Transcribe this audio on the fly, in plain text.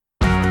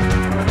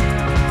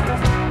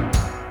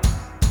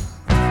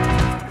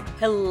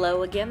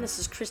Hello again, this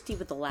is Christy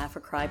with the Laugh or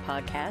Cry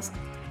podcast,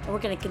 and we're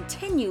going to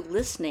continue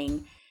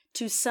listening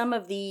to some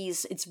of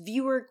these, it's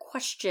viewer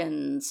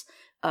questions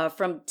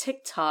from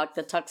TikTok,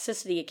 the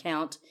Toxicity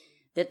account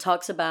that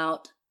talks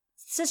about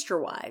sister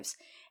wives.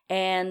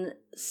 And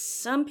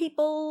some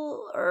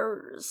people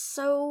are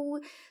so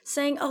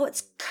saying, oh,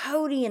 it's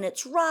Cody and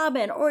it's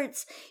Robin, or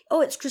it's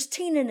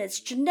Christina and it's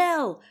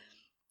Janelle.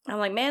 I'm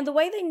like, man, the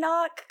way they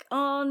knock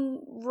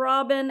on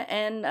Robin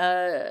and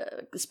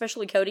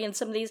especially Cody and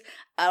some of these,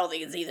 I don't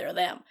think it's either of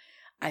them.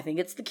 I think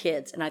it's the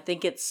kids, and I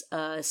think it's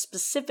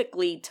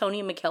specifically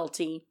Tony and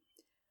McKelty,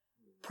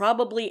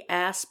 probably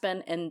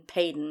Aspen and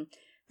Peyton,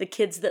 the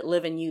kids that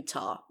live in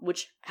Utah,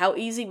 which, how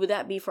easy would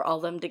that be for all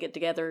of them to get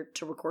together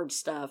to record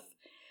stuff?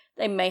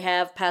 They may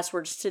have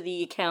passwords to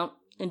the account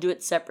and do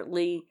it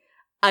separately.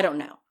 I don't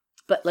know.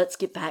 But let's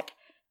get back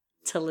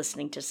to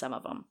listening to some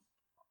of them.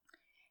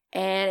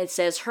 And it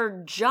says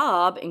her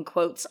job, in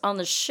quotes, on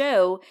the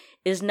show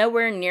is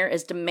nowhere near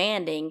as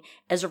demanding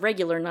as a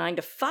regular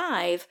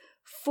 9-to-5,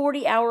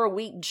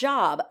 40-hour-a-week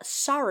job.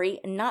 Sorry,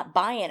 not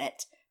buying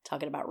it.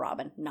 Talking about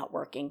Robin not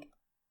working.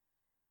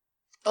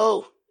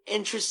 Oh,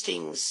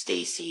 interesting,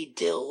 Stacy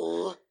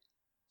Dill.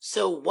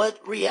 So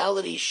what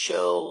reality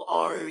show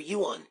are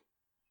you on?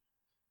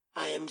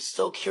 I am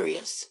so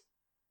curious.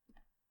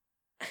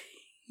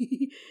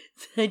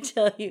 I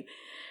tell you,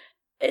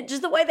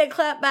 just the way they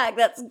clap back,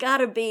 that's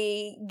gotta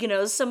be,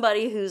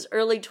 somebody who's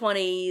early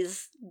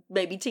 20s,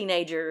 maybe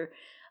teenager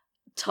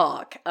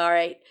talk, all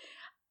right?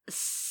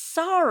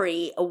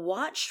 Sorry,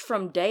 watched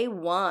from day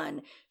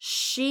one.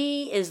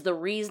 She is the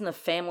reason the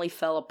family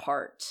fell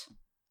apart.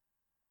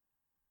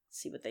 Let's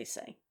see what they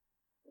say.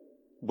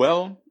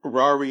 Well,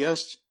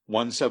 Rarius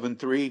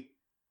 173,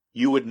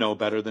 you would know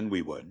better than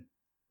we would.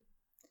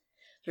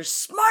 They're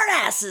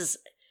smartasses,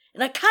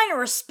 and I kind of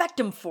respect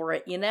them for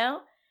it,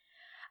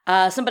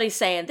 Somebody's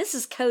saying, this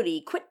is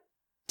Cody, quit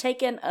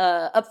taking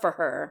up for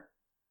her.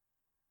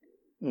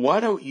 Why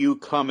don't you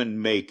come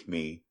and make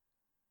me?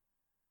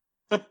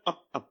 I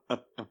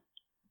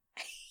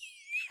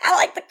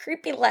like the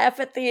creepy laugh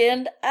at the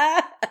end.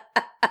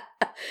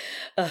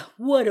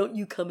 Why don't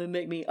you come and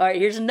make me? All right,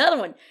 here's another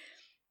one.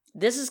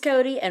 This is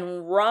Cody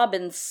and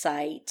Robin's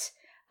site.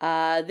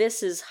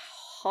 This is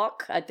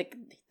Hawk. I think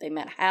they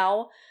meant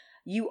how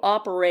you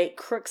operate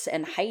crooks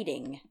and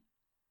hiding.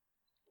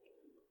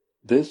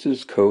 This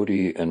is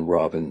Cody and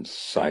Robin's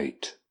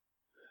site.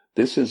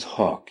 This is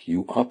Hawk.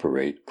 You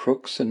operate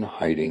crooks and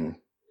hiding.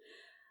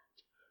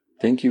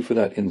 Thank you for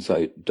that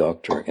insight,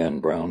 Dr. Ann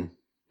Brown.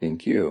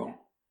 Thank you.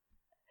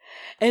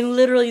 And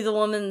literally the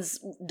woman's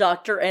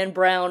Dr. Ann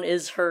Brown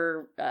is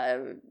her,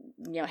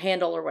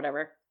 handle or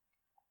whatever.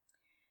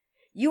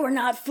 You are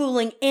not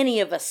fooling any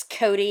of us,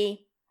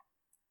 Cody.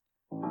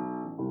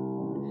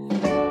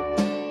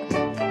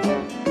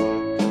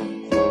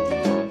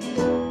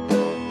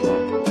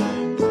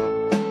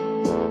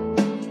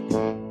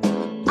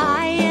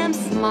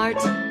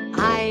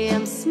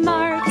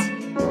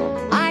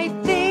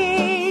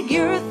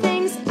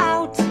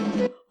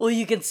 Well,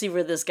 you can see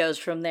where this goes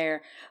from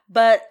there.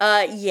 But,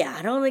 I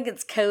don't think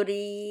it's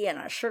Cody, and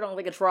I sure don't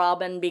think it's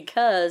Robin,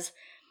 because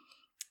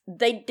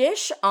they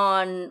dish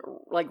on,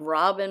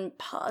 Robin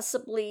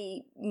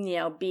possibly,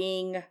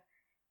 being,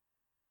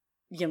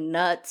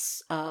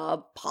 nuts,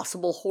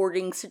 possible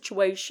hoarding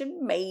situation,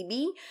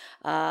 maybe,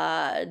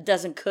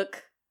 doesn't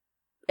cook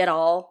at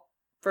all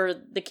for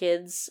the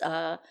kids,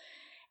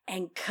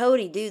 and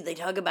Cody, dude, they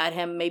talk about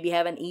him maybe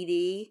having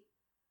ED,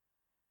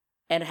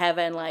 and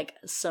having,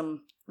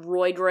 some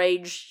roid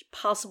rage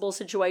possible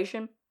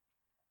situation.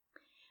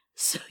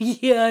 So,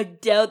 I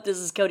doubt this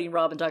is Cody and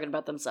Robin talking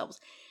about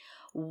themselves.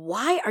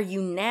 Why are you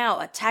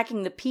now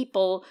attacking the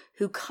people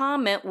who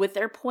comment with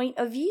their point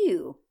of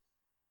view?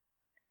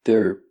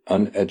 Their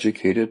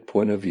uneducated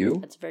point of view?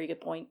 That's a very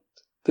good point.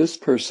 This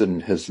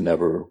person has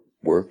never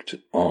worked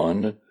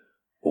on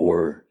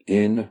or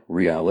in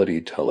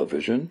reality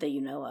television. That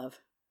you know of.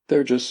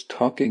 They're just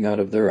talking out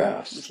of their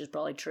ass. Which is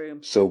probably true.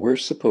 So we're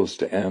supposed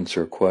to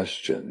answer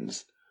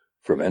questions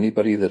from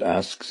anybody that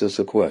asks us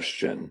a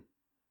question,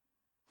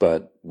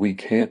 but we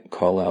can't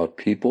call out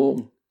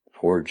people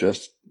for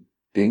just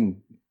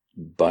being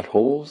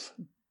buttholes.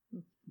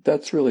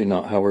 That's really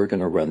not how we're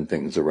going to run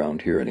things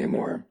around here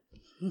anymore.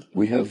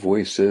 We have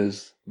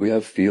voices, we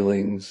have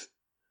feelings,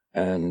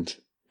 and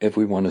if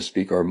we want to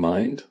speak our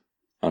mind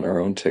on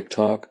our own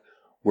TikTok,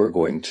 we're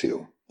going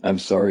to. I'm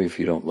sorry if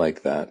you don't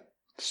like that.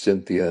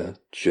 Cynthia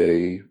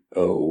J.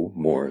 O.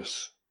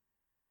 Morse.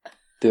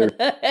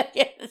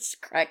 This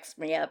cracks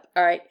me up.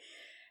 All right.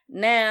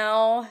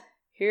 Now,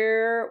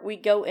 here we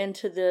go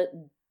into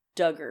the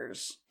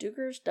Duggars.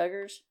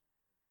 Duggars?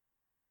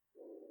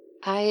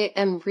 I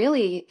am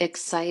really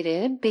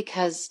excited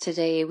because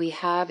today we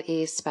have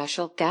a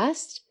special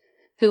guest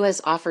who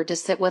has offered to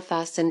sit with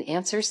us and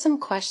answer some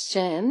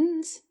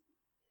questions.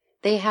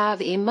 They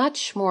have a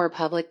much more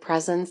public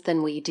presence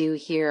than we do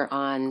here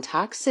on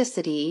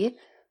Toxicity,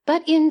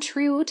 but in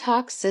true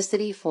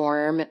toxicity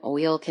form,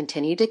 we'll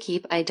continue to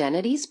keep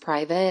identities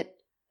private.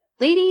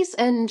 Ladies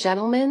and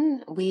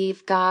gentlemen,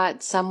 we've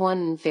got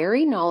someone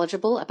very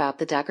knowledgeable about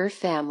the Duggar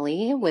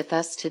family with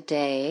us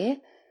today.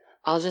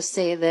 I'll just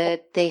say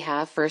that they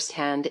have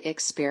firsthand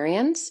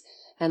experience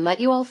and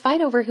let you all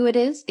fight over who it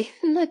is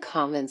in the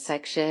comment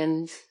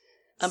section.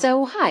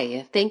 So,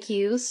 hi. Thank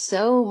you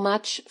so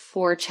much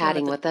for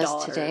chatting with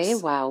us today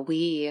while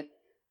we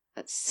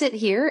sit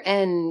here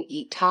and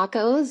eat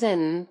tacos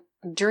and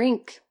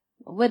drink.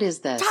 What is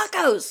this?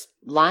 Tacos!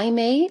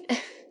 Limeade?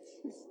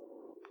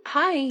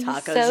 Hi.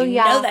 Tacos, so you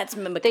yeah, know that's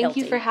McKelty. Thank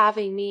you for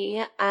having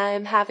me.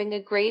 I'm having a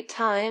great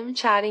time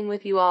chatting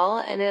with you all,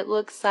 and it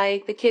looks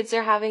like the kids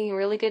are having a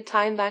really good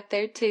time back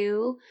there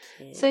too.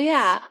 Kids. So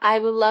yeah, I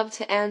would love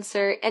to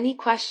answer any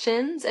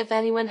questions if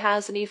anyone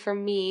has any for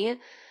me.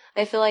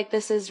 I feel like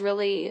this is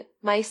really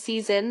my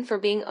season for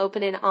being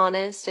open and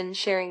honest and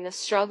sharing the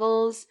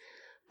struggles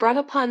brought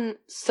upon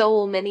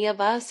so many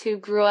of us who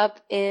grew up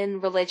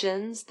in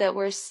religions that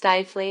were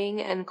stifling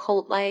and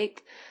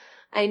cult-like.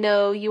 I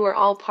know you were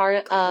all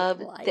part of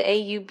the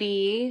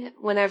AUB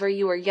whenever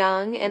you were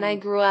young, and I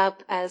grew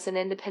up as an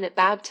independent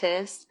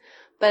Baptist,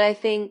 but I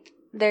think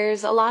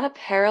there's a lot of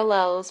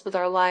parallels with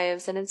our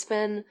lives, and it's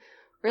been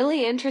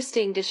really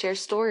interesting to share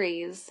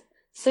stories.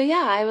 So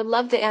yeah, I would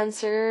love to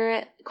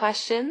answer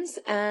questions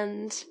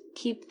and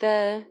keep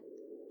the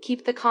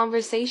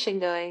conversation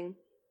going.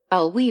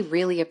 Well, we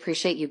really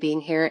appreciate you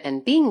being here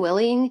and being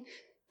willing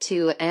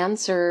to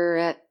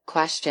answer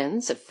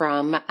questions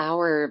from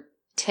our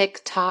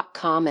TikTok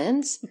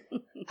comments.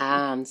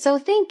 So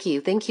thank you.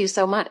 Thank you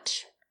so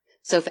much.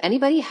 So if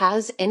anybody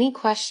has any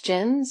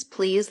questions,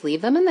 please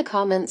leave them in the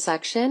comment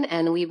section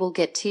and we will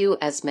get to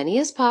as many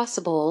as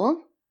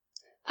possible.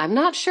 I'm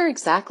not sure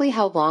exactly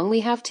how long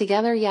we have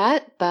together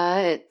yet,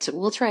 but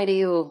we'll try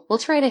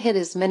to hit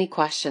as many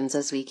questions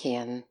as we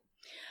can.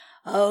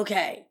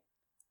 Okay.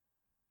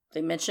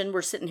 They mentioned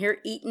we're sitting here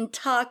eating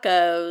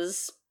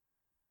tacos.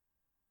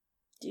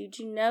 Did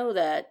you know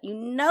that? You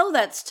know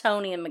that's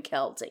Tony and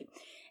McKelty.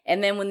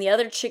 And then when the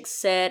other chick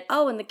said,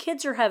 oh, and the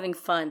kids are having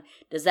fun,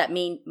 does that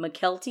mean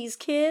McKelty's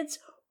kids?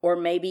 Or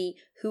maybe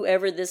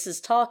whoever this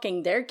is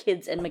talking, their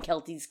kids and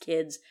McKelty's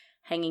kids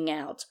hanging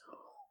out?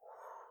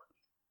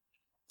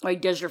 Or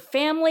does your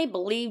family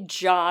believe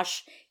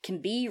Josh can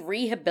be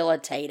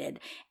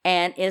rehabilitated?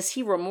 And is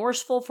he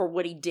remorseful for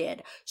what he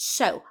did?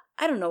 So,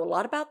 I don't know a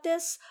lot about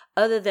this,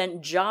 other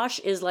than Josh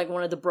is like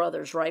one of the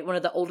brothers, right? One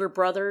of the older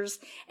brothers,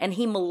 and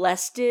he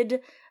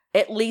molested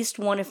at least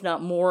one, if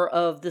not more,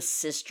 of the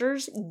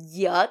sisters.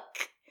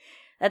 Yuck.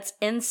 That's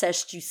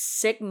incest, you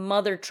sick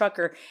mother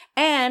trucker.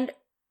 And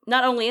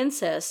not only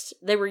incest,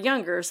 they were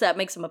younger, so that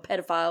makes him a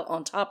pedophile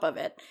on top of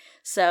it.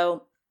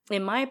 So,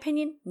 in my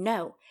opinion,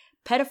 no.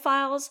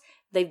 Pedophiles,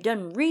 they've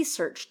done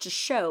research to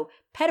show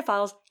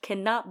pedophiles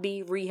cannot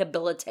be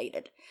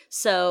rehabilitated.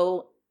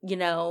 So, you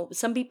know,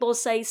 some people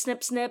say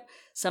snip, snip.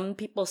 Some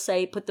people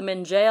say put them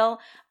in jail.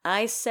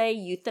 I say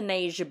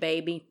euthanasia,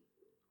 baby.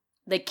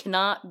 They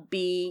cannot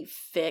be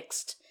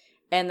fixed,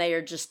 and they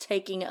are just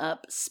taking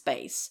up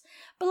space.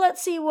 But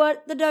let's see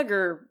what the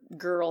Duggar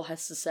girl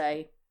has to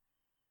say.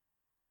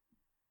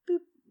 Boop.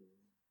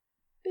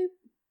 Boop.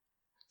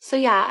 So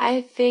yeah,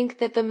 I think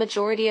that the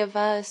majority of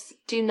us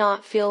do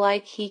not feel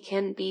like he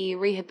can be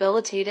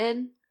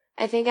rehabilitated.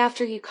 I think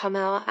after you come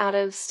out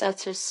of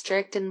such a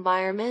strict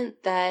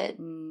environment that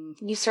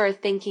you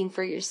start thinking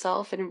for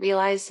yourself and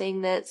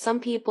realizing that some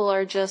people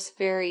are just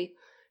very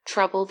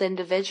troubled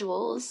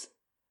individuals.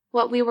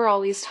 What we were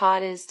always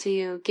taught is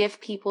to give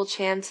people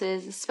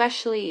chances,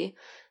 especially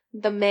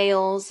the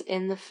males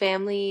in the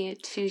family,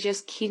 to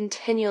just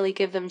continually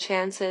give them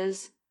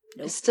chances.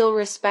 Nope. Still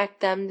respect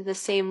them to the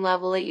same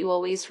level that you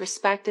always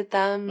respected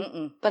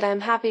them. But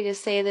I'm happy to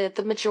say that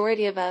the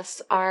majority of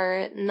us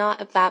are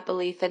not of that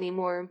belief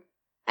anymore.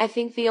 I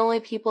think the only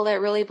people that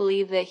really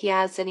believe that he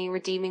has any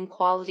redeeming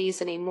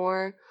qualities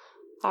anymore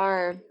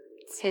are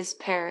his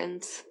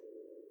parents.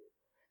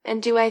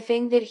 And do I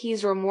think that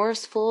he's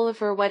remorseful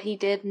for what he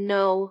did?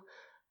 No.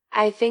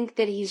 I think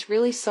that he's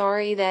really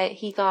sorry that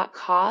he got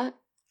caught.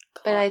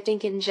 But I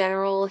think in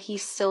general, he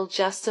still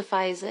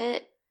justifies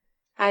it.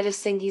 I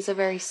just think he's a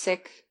very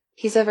sick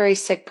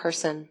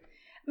person.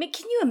 I mean,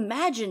 can you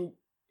imagine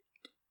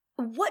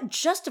what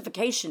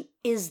justification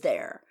is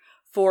there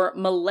for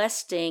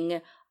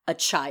molesting a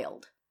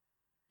child?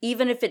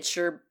 Even if it's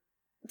your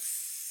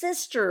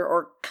sister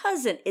or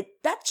cousin,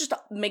 that just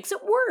makes it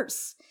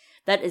worse.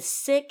 That is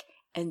sick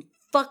and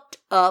fucked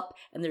up,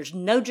 and there's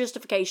no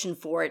justification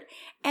for it.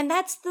 And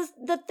that's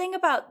the thing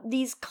about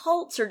these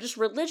cults, or just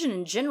religion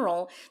in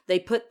general. They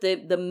put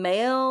the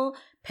male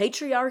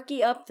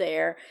patriarchy up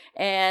there,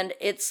 and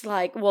it's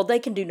like, well, they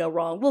can do no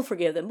wrong. We'll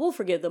forgive them. We'll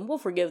forgive them. We'll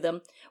forgive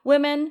them.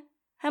 Women,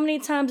 how many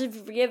times have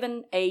you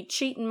forgiven a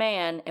cheating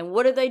man, and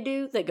what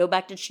do? They go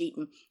back to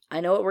cheating.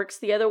 I know it works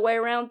the other way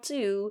around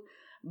too,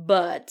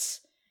 but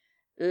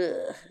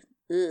ugh.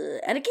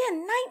 And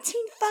again,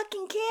 19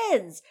 fucking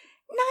kids.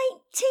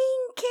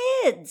 19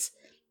 kids.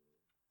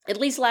 At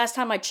least last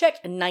time I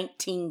checked,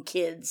 19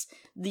 kids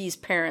these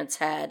parents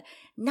had.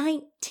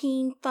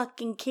 19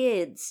 fucking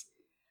kids.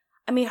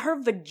 I mean,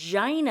 her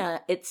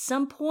vagina at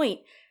some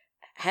point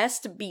has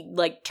to be,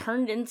 like,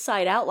 turned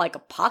inside out like a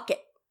pocket,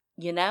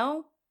 you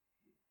know?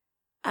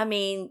 I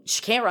mean,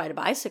 she can't ride a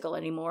bicycle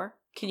anymore.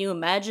 Can you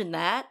imagine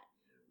that?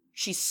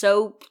 She's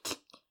so...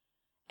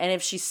 And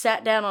if she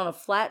sat down on a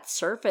flat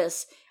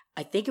surface,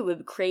 I think it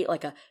would create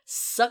like a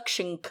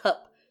suction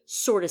cup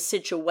sort of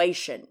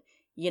situation,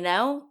 you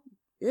know?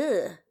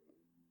 Ugh.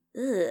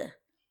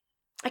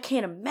 I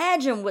can't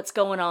imagine what's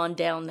going on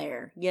down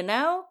there, you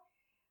know?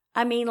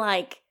 I mean,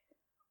 like,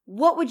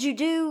 what would you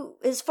do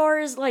as far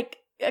as, like,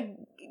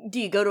 do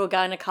you go to a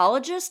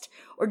gynecologist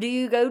or do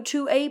you go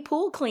to a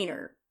pool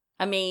cleaner?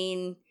 I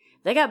mean,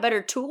 they got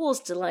better tools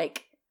to,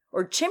 like,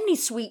 or chimney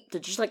sweep to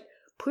just, like,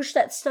 push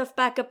that stuff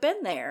back up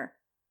in there.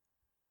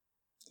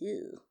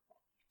 Ew.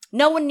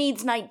 No one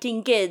needs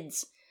 19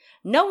 kids.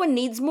 No one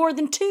needs more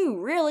than 2,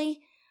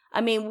 really. I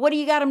mean, what do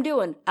you got them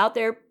doing? Out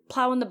there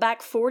plowing the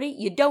back 40?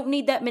 You don't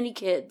need that many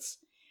kids.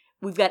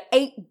 We've got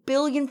 8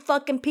 billion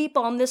fucking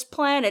people on this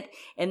planet,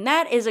 and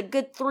that is a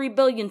good 3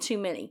 billion too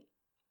many.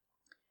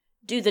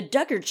 Do the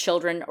Duggars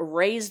children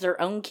raise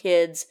their own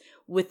kids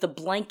with the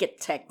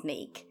blanket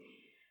technique?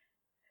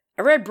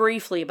 I read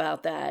briefly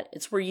about that.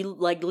 It's where you,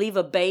 like, leave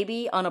a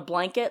baby on a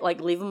blanket, like,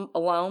 leave them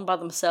alone by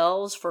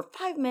themselves for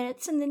 5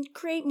 minutes and then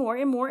create more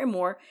and more and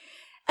more.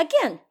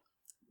 Again,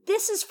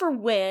 this is for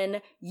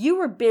when you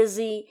were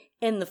busy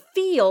in the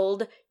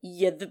field,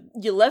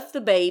 you left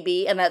the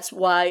baby, and that's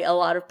why a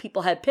lot of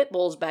people had pit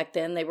bulls back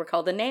then. They were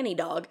called the nanny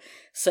dog,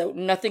 so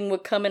nothing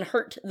would come and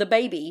hurt the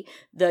baby.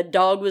 The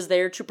dog was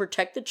there to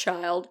protect the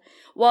child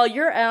while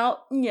you're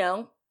out, you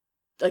know,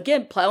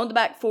 again, plowing the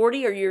back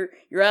 40, or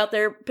you're out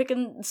there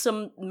picking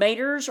some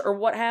maters or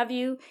what have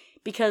you,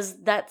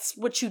 because that's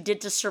what you did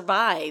to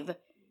survive.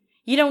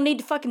 You don't need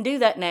to fucking do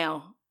that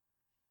now.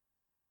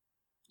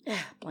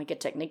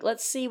 Blanket technique.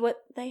 Let's see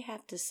what they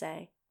have to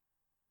say.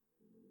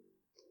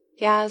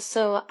 Yeah,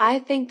 so I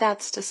think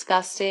that's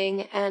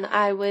disgusting, and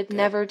I would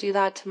never do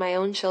that to my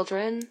own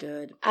children.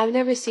 Good. I've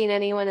never seen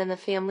anyone in the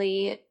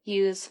family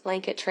use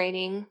blanket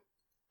training.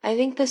 I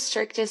think the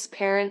strictest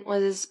parent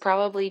was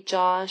probably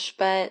Josh,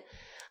 but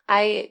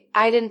I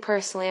didn't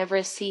personally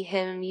ever see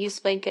him use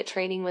blanket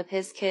training with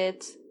his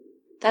kids.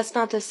 That's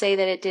not to say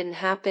that it didn't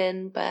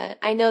happen, but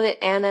I know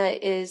that Anna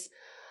is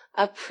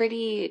a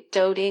pretty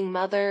doting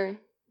mother.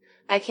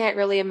 I can't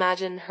really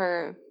imagine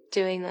her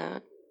doing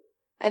that.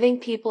 I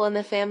think people in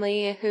the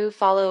family who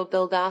follow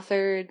Bill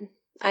Gothard,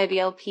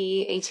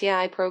 IBLP,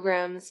 ATI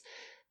programs,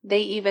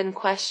 they even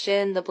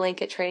question the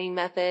blanket training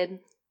method.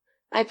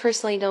 I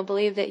personally don't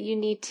believe that you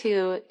need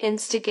to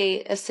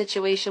instigate a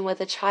situation with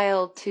a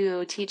child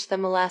to teach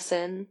them a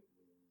lesson.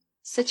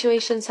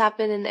 Situations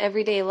happen in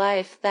everyday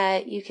life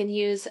that you can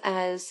use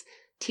as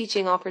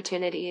teaching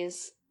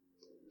opportunities.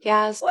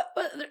 Yes. What?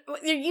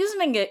 You're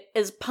using it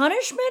as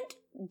punishment?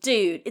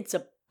 Dude, it's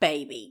a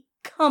baby.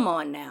 Come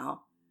on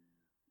now.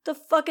 What the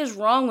fuck is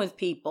wrong with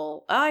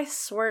people? I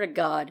swear to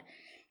God.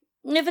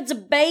 And if it's a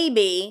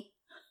baby,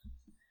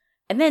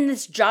 and then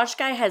this Josh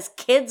guy has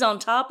kids on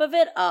top of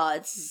it,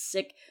 it's a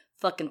sick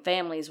fucking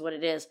family is what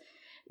it is.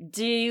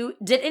 Did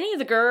any of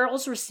the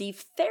girls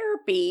receive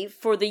therapy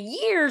for the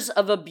years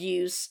of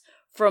abuse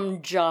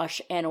from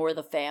Josh and or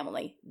the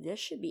family? This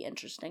should be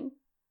interesting.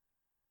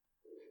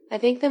 I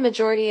think the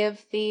majority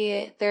of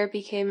the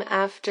therapy came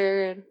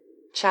after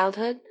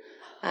childhood,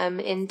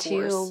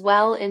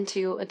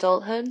 into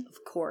adulthood.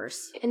 Of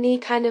course. Any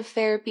kind of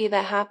therapy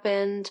that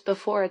happened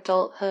before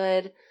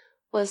adulthood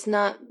was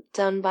not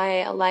done by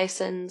a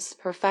licensed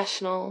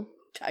professional.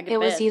 It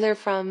was either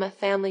from a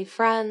family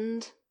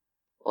friend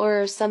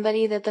or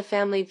somebody that the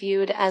family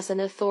viewed as an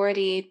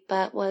authority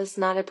but was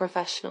not a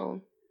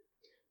professional.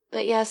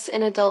 But yes,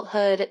 in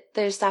adulthood,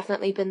 there's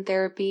definitely been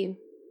therapy,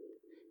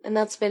 and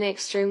that's been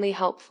extremely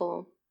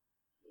helpful.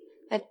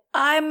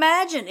 I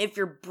imagine if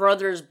your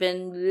brother's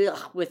been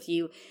with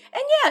you,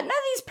 and yeah, none of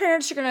these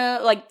parents are gonna,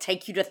 like,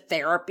 take you to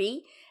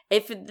therapy.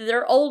 If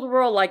they're old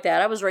world like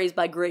that, I was raised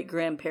by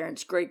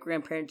great-grandparents,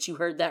 you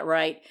heard that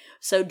right.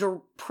 So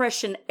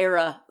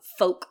Depression-era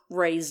folk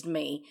raised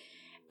me.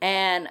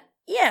 And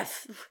yeah,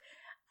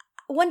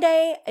 one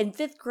day in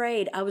 5th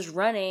grade, I was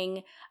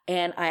running,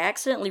 and I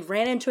accidentally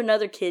ran into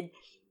another kid,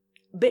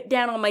 bit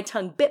down on my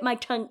tongue, bit my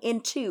tongue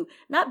in two.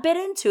 Not bit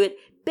into it,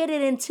 bit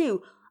it in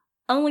two.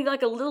 Only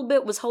like a little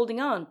bit was holding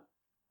on.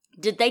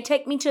 Did they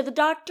take me to the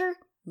doctor?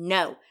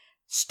 No.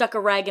 Stuck a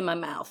rag in my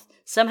mouth.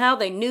 Somehow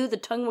they knew the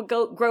tongue would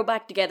grow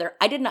back together.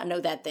 I did not know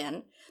that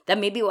then. That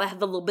maybe will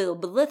have a little bit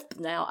of a lisp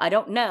now. I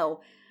don't know.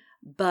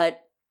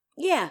 But,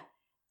 yeah.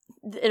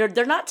 They're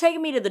not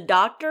taking me to the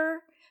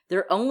doctor.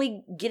 They're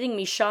only getting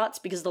me shots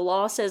because the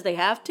law says they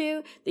have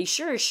to. They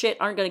sure as shit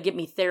aren't going to give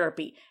me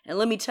therapy. And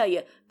let me tell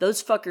you,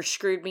 those fuckers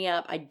screwed me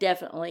up. I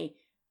definitely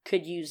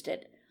could used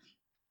it.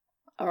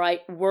 All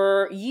right,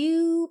 were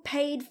you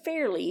paid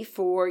fairly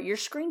for your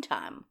screen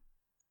time?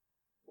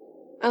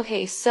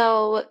 Okay,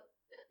 so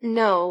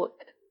no,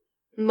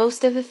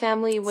 most of the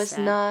family was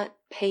not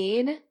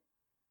paid.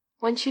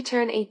 Once you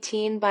turn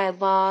 18 by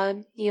law,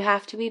 you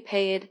have to be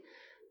paid.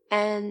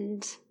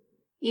 And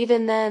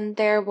even then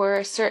there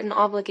were certain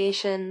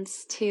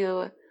obligations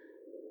to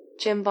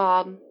Jim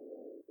Bob,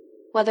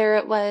 whether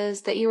it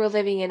was that you were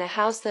living in a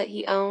house that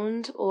he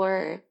owned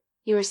or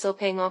you were still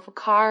paying off a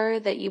car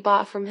that you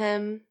bought from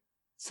him.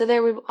 So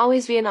there would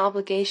always be an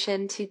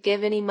obligation to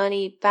give any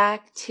money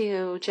back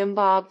to Jim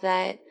Bob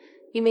that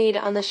you made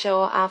on the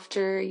show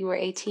after you were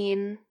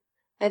 18.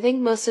 I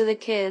think most of the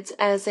kids,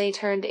 as they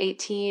turned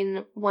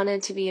 18,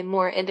 wanted to be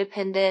more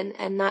independent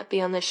and not be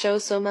on the show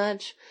so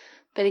much.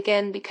 But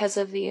again, because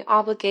of the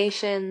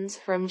obligations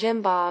from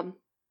Jim Bob,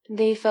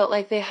 they felt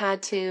like they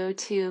had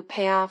to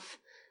pay off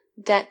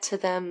debt to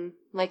them.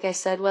 Like I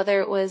said,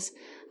 whether it was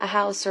a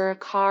house or a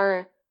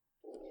car.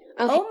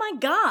 Okay. Oh my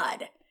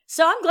God.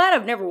 So I'm glad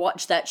I've never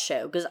watched that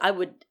show, because I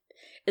would,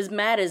 as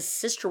mad as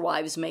Sister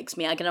Wives makes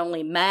me, I can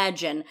only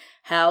imagine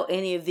how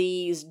any of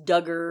these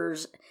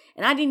Duggars,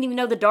 and I didn't even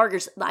know the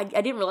Duggars, I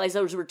didn't realize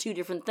those were two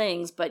different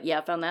things, but yeah,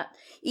 I found that,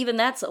 even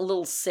that's a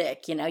little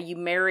sick, you know, you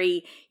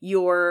marry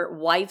your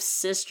wife's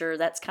sister,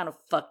 that's kind of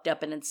fucked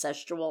up and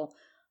incestual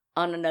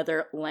on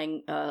another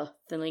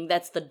thing.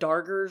 That's the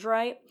Duggars,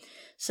 right?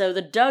 So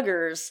the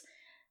Duggars,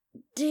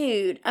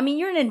 dude, I mean,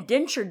 you're an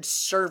indentured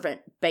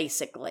servant,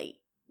 basically.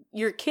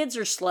 Your kids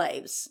are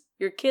slaves.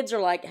 Your kids are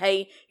like,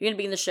 hey, you're going to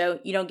be in the show.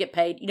 You don't get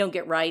paid. You don't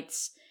get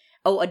rights.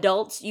 Oh,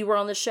 adults, you were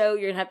on the show.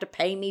 You're going to have to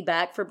pay me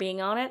back for being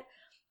on it.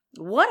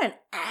 What an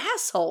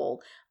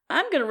asshole.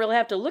 I'm going to really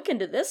have to look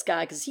into this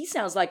guy because he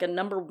sounds like a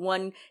number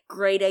 1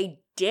 grade A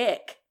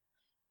dick.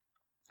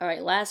 All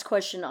right, last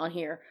question on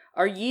here.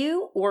 Are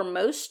you or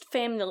most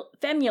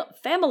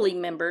family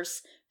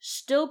members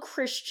still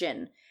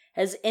Christian?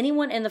 Has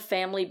anyone in the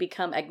family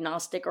become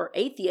agnostic or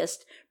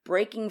atheist,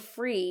 breaking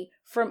free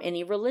from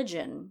any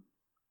religion?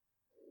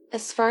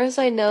 As far as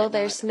I know,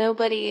 there's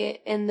nobody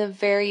in the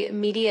very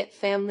immediate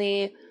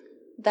family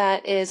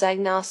that is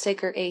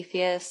agnostic or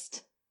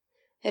atheist.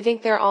 I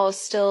think they're all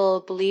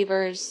still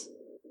believers.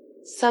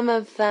 Some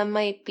of them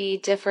might be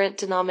different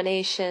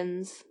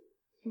denominations.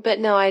 But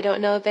no, I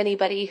don't know of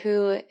anybody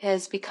who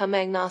has become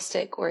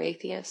agnostic or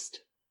atheist.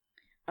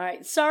 All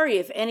right, sorry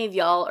if any of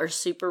y'all are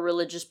super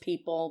religious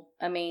people.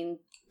 I mean,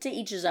 to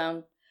each his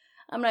own.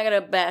 I'm not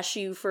going to bash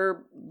you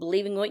for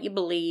believing what you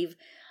believe.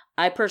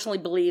 I personally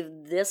believe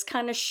this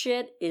kind of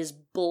shit is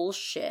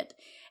bullshit.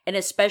 And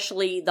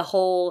especially the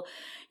whole,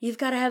 you've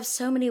got to have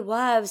so many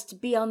wives to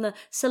be on the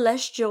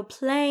celestial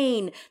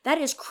plane. That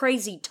is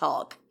crazy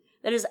talk.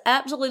 That is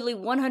absolutely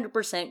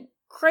 100%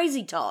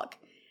 crazy talk.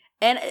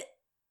 And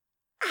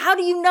how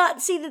do you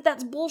not see that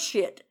that's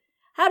bullshit?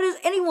 How does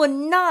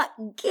anyone not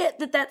get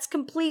that that's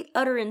complete,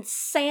 utter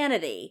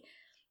insanity?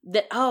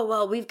 That, oh,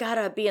 well, we've got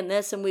to be in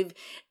this and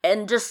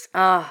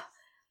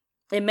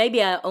and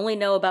maybe I only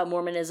know about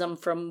Mormonism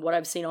from what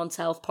I've seen on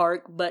South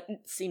Park, but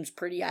it seems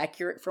pretty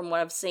accurate from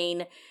what I've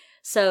seen.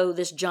 So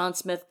this John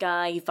Smith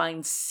guy, he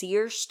finds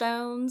seer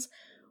stones.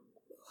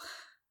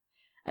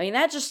 I mean,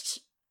 that just,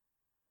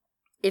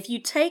 if you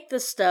take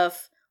this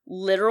stuff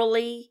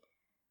literally,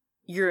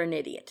 you're an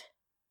idiot.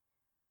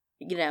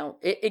 You know,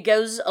 it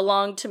goes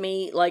along to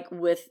me like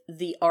with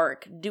the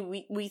Ark. Do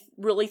we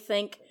really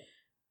think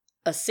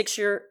a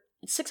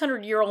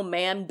 600-year-old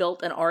man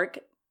built an Ark?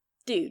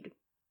 Dude.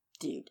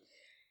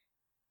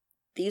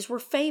 These were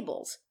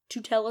fables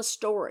to tell a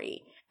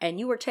story, and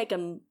you are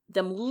taking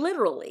them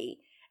literally,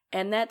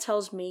 and that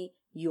tells me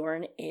you're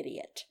an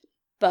idiot.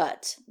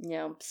 But, you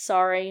know,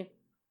 sorry,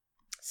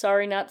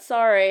 not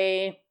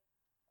sorry.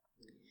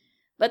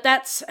 But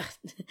that's,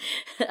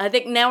 I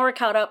think now we're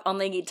caught up on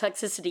the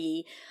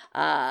toxicity.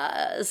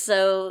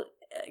 So,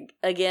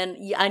 again,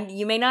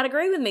 you may not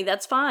agree with me.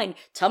 That's fine.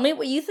 Tell me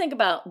what you think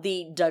about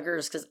the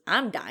Duggars, because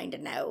I'm dying to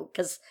know.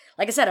 Because,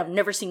 like I said, I've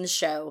never seen the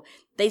show.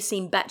 They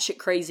seem batshit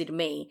crazy to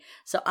me.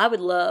 So I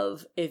would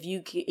love if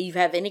you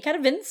have any kind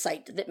of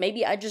insight that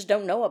maybe I just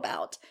don't know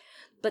about.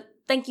 But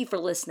thank you for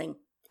listening.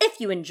 If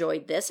you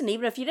enjoyed this, and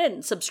even if you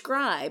didn't,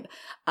 subscribe.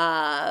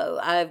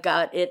 I've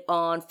got it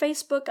on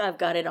Facebook. I've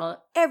got it on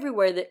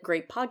everywhere that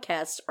great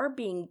podcasts are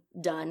being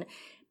done.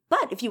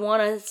 But if you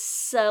want to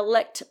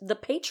select the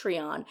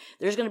Patreon,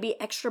 there's going to be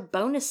extra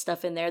bonus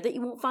stuff in there that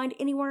you won't find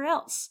anywhere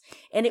else.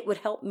 And it would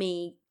help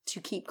me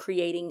to keep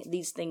creating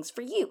these things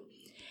for you.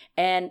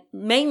 And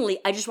mainly,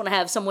 I just want to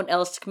have someone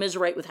else to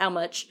commiserate with how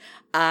much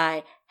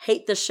I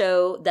hate the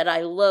show, that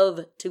I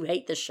love to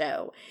hate the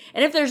show.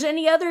 And if there's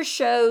any other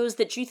shows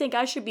that you think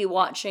I should be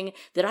watching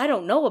that I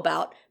don't know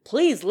about,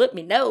 please let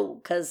me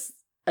know. Because,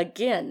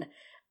 again,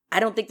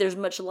 I don't think there's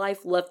much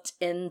life left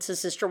into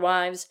Sister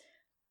Wives.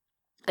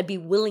 I'd be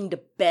willing to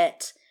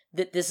bet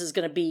that this is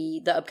going to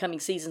be, the upcoming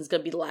season is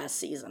going to be the last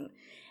season.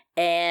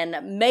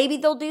 And maybe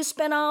they'll do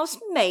spinoffs.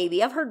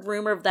 Maybe. I've heard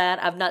rumor of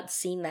that. I've not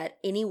seen that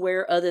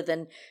anywhere other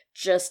than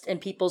just in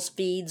people's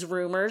feeds,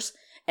 rumors,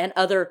 and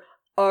other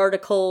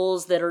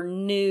articles that are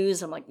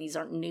news. I'm like, these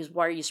aren't news.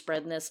 Why are you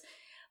spreading this?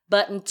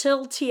 But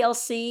until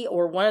TLC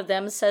or one of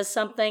them says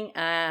something,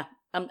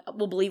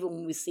 we'll believe it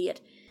when we see it.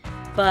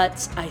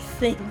 But I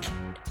think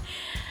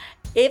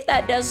if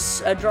that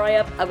does dry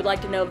up, I would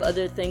like to know of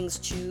other things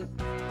to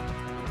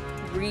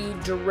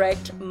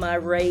redirect my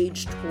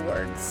rage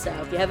towards. So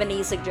if you have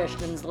any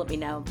suggestions, let me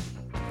know.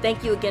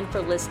 Thank you again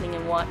for listening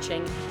and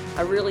watching.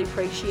 I really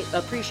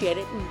appreciate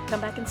it, and come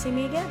back and see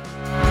me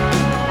again.